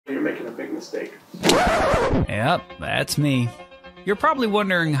You're making a big mistake. Yep, that's me. You're probably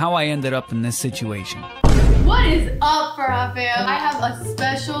wondering how I ended up in this situation. What is up, Farah fam? I have a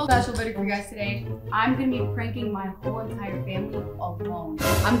special video for you guys today. I'm gonna be pranking my whole entire family alone.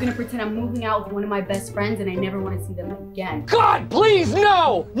 I'm gonna pretend I'm moving out with one of my best friends and I never want to see them again. God, please,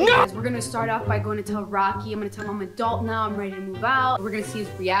 no! No! Guys, we're gonna start off by going to tell Rocky. I'm gonna tell him I'm an adult now, I'm ready to move out. We're gonna see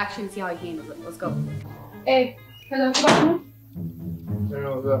his reaction, see how he handles it. Let's go. Hey, hello.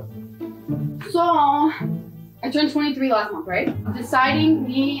 So, I turned 23 last month, right? I'm deciding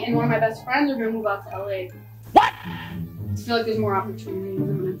me and one of my best friends are gonna move out to LA. What? I feel like there's more opportunities.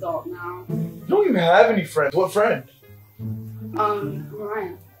 I'm an adult now. You don't even have any friends. What friend? Mariah.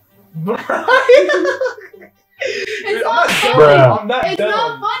 Brian? It's I'm not not funny. dumb. I'm not It's dumb.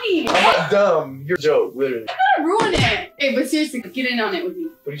 not funny. I'm not dumb. You're a joke, literally. I'm gonna ruin it. Hey, but seriously, get in on it with me.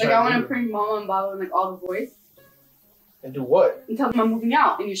 What are you Like, I trying want to to do? prank Mama and Baba and like all the boys And do what? and tell them I'm moving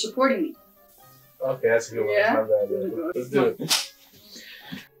out and you're supporting me. Okay, that's a good one. Yeah? That's not bad. Yeah. Let's do it.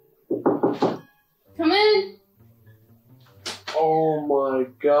 Come in. Oh my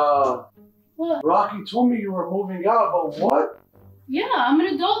god. What? Rocky told me you were moving out, but what? Yeah, I'm an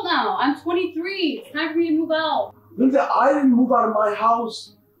adult now. I'm 23. It's time for me to move out. Linda, I didn't move out of my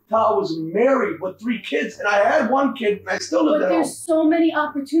house till I was married with 3 kids, and I had 1 kid, and I still lived But at home. there's so many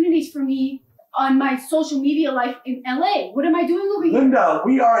opportunities for me on my social media life in LA. What am I doing over here? Linda,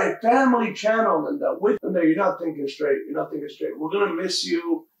 we are a family channel, Linda. Linda, you're not thinking straight. You're not thinking straight. We're gonna miss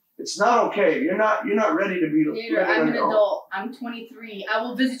you. It's not okay. You're not ready to be Gator, I'm an adult. I'm 23. I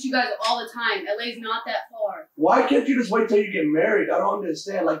will visit you guys all the time. LA's not that far. Why can't you just wait till you get married? I don't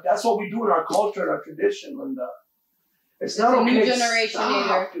understand. Like, that's what we do in our culture and our tradition, Linda. It's not a okay. new generation,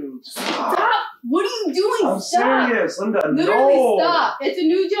 Stop, Gator. dude. Stop. Stop! What are you doing? I'm Stop! serious, Linda. Literally no. stop. It's a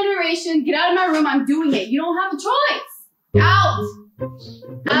new generation. Get out of my room. I'm doing it. You don't have a choice. Out!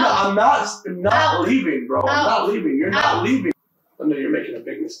 Linda, Out! I'm not Out. leaving, bro. I'm Out. not leaving. You're not Out. leaving. Linda, you're making a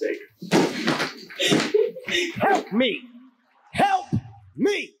big mistake. Help me! Help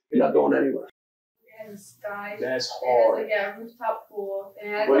me! You're not going anywhere. It has sky. That's It hard. has a rooftop pool. It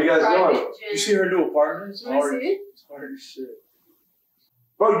has What are you guys private doing? gym. You see her new apartment? It's You wanna hard. see it? It's hard as shit.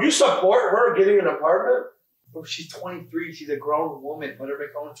 Bro, you support her getting an apartment? Bro, she's 23. She's a grown woman. Let her make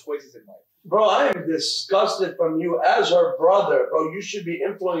her own choices in life. Bro, I am disgusted from you as her brother. Bro, you should be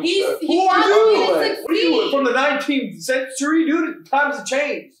influenced. He Who are wants you? me to What are you? succeed. From the 19th century, dude? Times have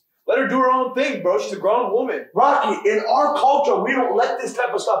changed. Let her do her own thing, bro. She's a grown woman. Rocky, in our culture, we don't let this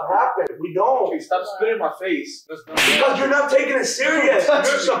type of stuff happen. We don't. Okay, stop spitting in my face. That's not Because you're not taking it serious. Don't touch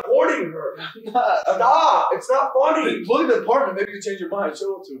You're me. supporting her. not. Stop. It's not funny. Look at the apartment. Maybe you can change your mind.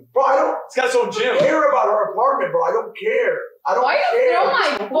 Show it to him. Bro, I don't It's got its own gym. care about her apartment, bro. I don't care. I don't Why you care. throw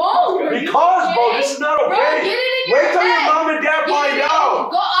my phone? Are you Because, bro, okay? this is not Bro, okay. get it in your Wait till head. your mom and dad Get find it in. out.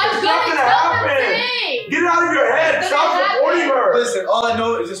 Go, I'm It's not gonna gonna tell them happen. today. Get it out of your head. It's Stop gonna supporting happen. her. Listen, all I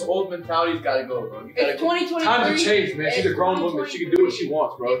know is this old mentality's got to go, bro. You gotta It's 2023. Times have changed, man. She's a It's grown woman. She can do what she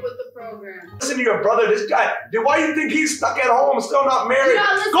wants, bro. Stick with the program. Listen to your brother, this guy. Dude, why do you think he's stuck at home, still not married? You're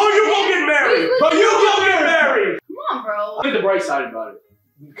not listening Go, you to go him. get married. He's Go, you listening go to get him. married. Come on, bro. Look at the bright side about it.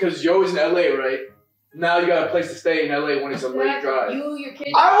 Because Joe is in LA, right? Now you got a place to stay in LA when it's a late drive. You, your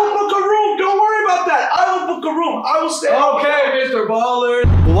kid. I will book a room. Don't worry about that. I will book a room. I will stay. Okay, Mr. Baller.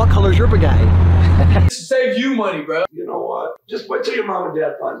 Well, what color's your bugatti? This save you money, bro. You know what? Just wait till your mom and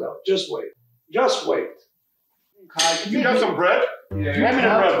dad find out. Just wait. Just wait. You got some bread? Yeah, Hand me the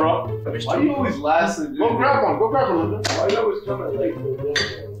bread, bro. Why do you always last? And Go grab one. Go grab one, Linda. Why you always coming late?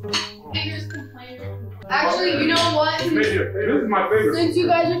 Niggas complaining. Actually, you know what? This is my favorite. Since you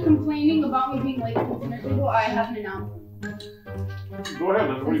guys are complaining about me being late to the dinner table, I have an announcement. Go ahead,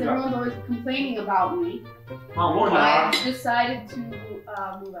 Linda. What do Since you got? everyone's always complaining about me, Oh, more I now. decided to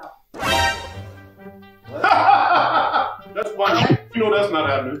move out. That's funny. You know that's not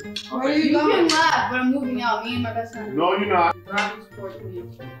happening. You can laugh, but I'm moving out. Me and my best friend. No, you're not. Rocky supports me.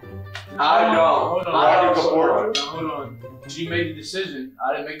 I know. Hold on. I can know. support Now, hold on. She made the decision.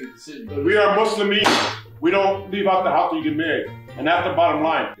 I didn't make the decision. We are Muslim. We don't leave out the house till you get married. And that's the bottom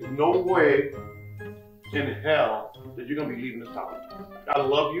line. There's no way in hell that you're gonna be leaving this house. I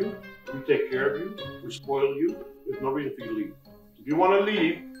love you. We take care of you. We spoil you. There's no reason for you to leave. If you want to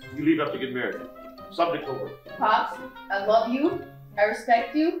leave, you leave after you get married. Subject over. Pops, I love you. I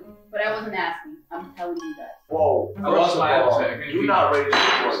respect you, but I wasn't asking. I'm telling you that. Whoa. I lost my First of all, appetite. you're not raising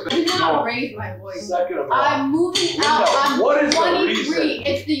your voice. Do not No. raise my voice. Second of all, I'm moving out. I'm what is the 23. reason?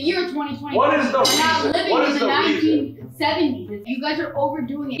 It's the year 2023. What is the I'm not reason? living What in is the the 1970s. You guys are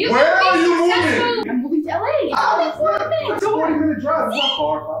overdoing it. Where are you moving? I'm moving to LA. It's only 4 minutes. It's a 40-minute drive. It's not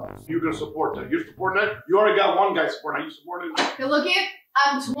far. You're gonna support that. You're supporting that. You already got one guy supporting. Are you supporting it? Okay, look it.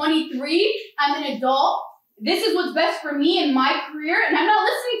 I'm 23. I'm an adult. This is what's best for me and my career, and I'm not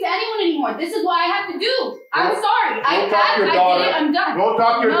listening to anyone anymore. This is what I have to do. I'm sorry. I did it. I'm done. Don't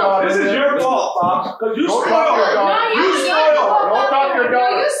talk to your daughter. This is your fault, Pops. Because you Don't spoiled talk to your her. daughter. You spoiled her. Don't talk to your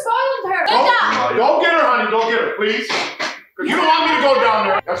daughter. You spoiled her. Don't get her, honey. Don't get her, please. Because you don't want me to go down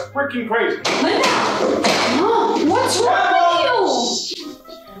there. That's freaking crazy. Mom, what's wrong with you?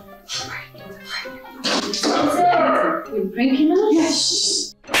 You're drinking us?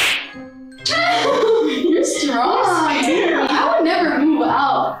 Yes. You're strong. I would never move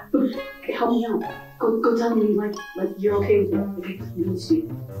out. Okay, help me out. Go tell me like you're okay with it. Okay, let me see.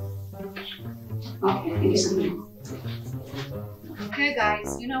 Okay, thank you so much. Okay,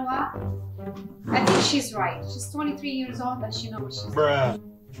 guys, you know what? I think she's right. She's 23 years old, but she knows what she's doing.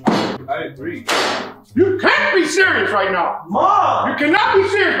 I agree. You can't be serious right now. Mom! You cannot be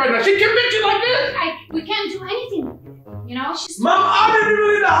serious right now. She convinced you like this. We can't do anything. You know, she's. Mom, I didn't even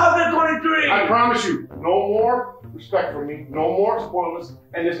leave the house at 23. I promise you, no more respect for me, no more spoilers,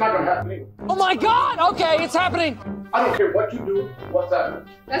 and it's not gonna happen anyway. Oh my God! Okay, it's happening. I don't care what you do, what's happening.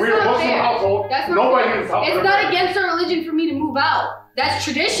 That's We're a not Muslim fair. household. That's not Nobody fair. in this house. It's not against our religion for me to move out. That's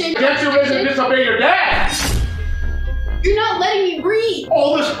tradition. Against your religion, disobey your dad. You're not letting me breathe.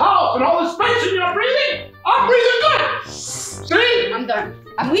 All this house and all this space and you're not breathing. I'm breathing good. See? I'm done.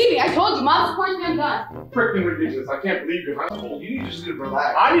 I'm leaving. I told you, Mom supports me. I'm done. Freaking ridiculous. I can't believe you're household. You just need to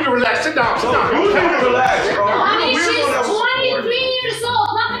relax. I need to relax. Sit down. Sit down. You need to relax, bro. I mean, We're she's the one that was 23 years old.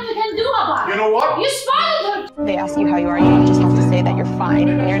 Nothing you can do about You it. know what? You spoiled her. They ask you how you are, you just have to say that you're fine,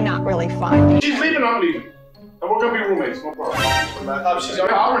 and you're not really fine. She's leaving, I'm leaving. And we're gonna be roommates, no problem.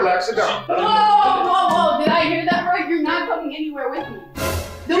 I'll relax. Sit down. Whoa. Did I hear that right? You're not coming anywhere with me.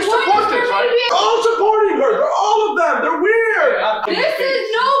 The You support this, right? They're all supporting her. They're all of them. They're weird. This is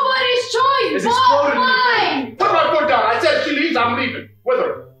nobody's choice It's but exploded in your mine. Put my foot down. I said she leaves, I'm leaving with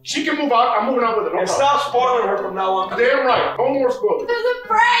her. She can move out, I'm moving out with her. No And problem. stop spoiling her from now on. Damn right. No more spoilers. This is a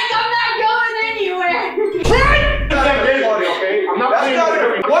prank. I'm not going anywhere. Okay? I'm not That's playing not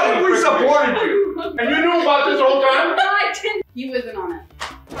with it. What if we supported you? And you knew about this the whole time? He wasn't on it.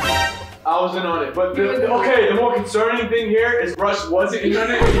 I wasn't on it. But the more concerning thing here is Rush wasn't in on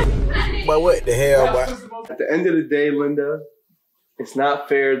it. But what the hell, That's boy? just the most- At the end of the day, Linda, it's not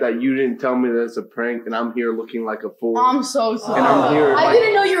fair that you didn't tell me that it's a prank and I'm here looking like a fool. I'm so sorry. And I'm here I like,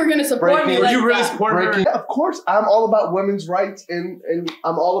 didn't know you were gonna support me. breaking- Like you really that. supported her? breaking. Of course, I'm all about women's rights and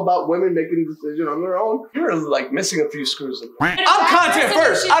I'm all about women making decisions on their own. You're like missing a few screws. I'm content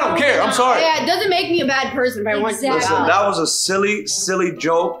first. I don't care. I'm sorry. Yeah, it doesn't make me a bad person if I want to. Listen, that was a silly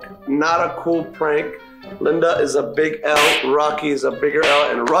joke, not a cool prank. Linda is a big L, Rocky is a bigger L,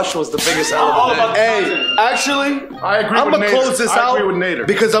 and Rush was the biggest L all of the about day. the Hey, actually, I agree I'm with gonna Nader. close this I out agree with Nader.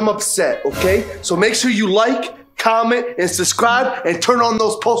 because I'm upset, okay? So make sure you like, comment, and subscribe, and turn on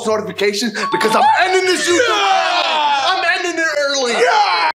those post notifications because I'm ending this YouTube.